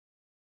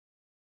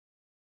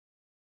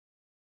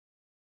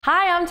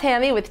Hi, I'm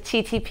Tammy with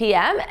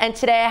TTPM, and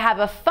today I have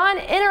a fun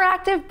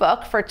interactive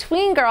book for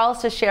tween girls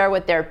to share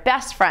with their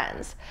best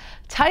friends.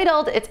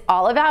 Titled It's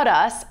All About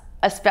Us,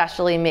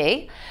 Especially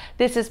Me,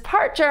 this is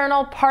part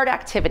journal, part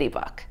activity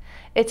book.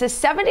 It's a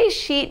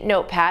 70-sheet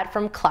notepad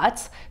from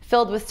Klutz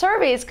filled with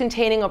surveys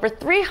containing over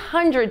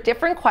 300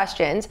 different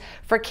questions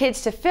for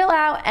kids to fill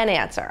out and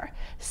answer.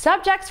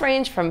 Subjects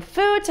range from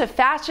food to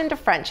fashion to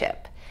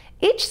friendship.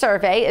 Each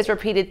survey is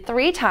repeated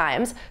 3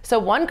 times, so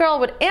one girl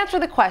would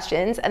answer the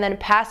questions and then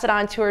pass it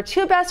on to her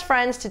 2 best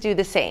friends to do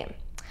the same.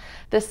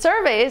 The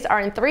surveys are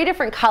in 3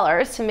 different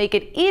colors to make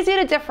it easy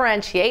to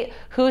differentiate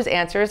whose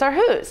answers are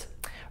whose.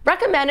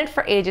 Recommended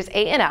for ages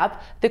 8 and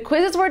up, the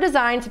quizzes were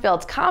designed to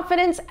build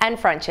confidence and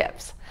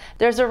friendships.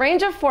 There's a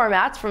range of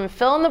formats from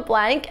fill in the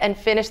blank and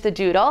finish the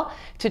doodle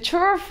to true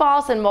or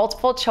false and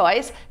multiple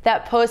choice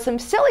that pose some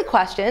silly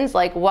questions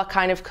like what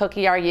kind of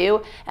cookie are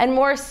you, and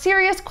more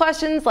serious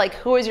questions like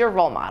who is your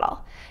role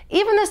model.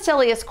 Even the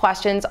silliest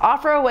questions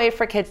offer a way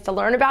for kids to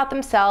learn about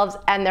themselves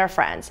and their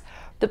friends.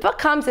 The book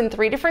comes in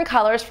 3 different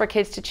colors for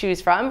kids to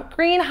choose from: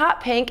 green, hot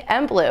pink,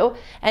 and blue,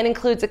 and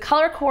includes a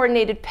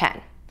color-coordinated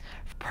pen.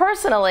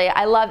 Personally,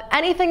 I love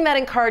anything that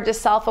encourages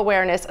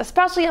self-awareness,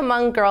 especially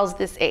among girls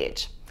this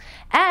age.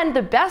 And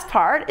the best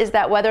part is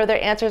that whether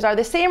their answers are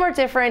the same or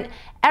different,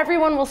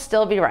 everyone will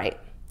still be right.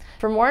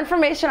 For more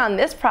information on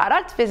this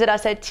product, visit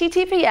us at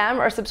TTPM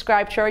or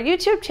subscribe to our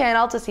YouTube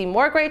channel to see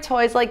more great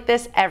toys like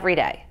this every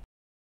day.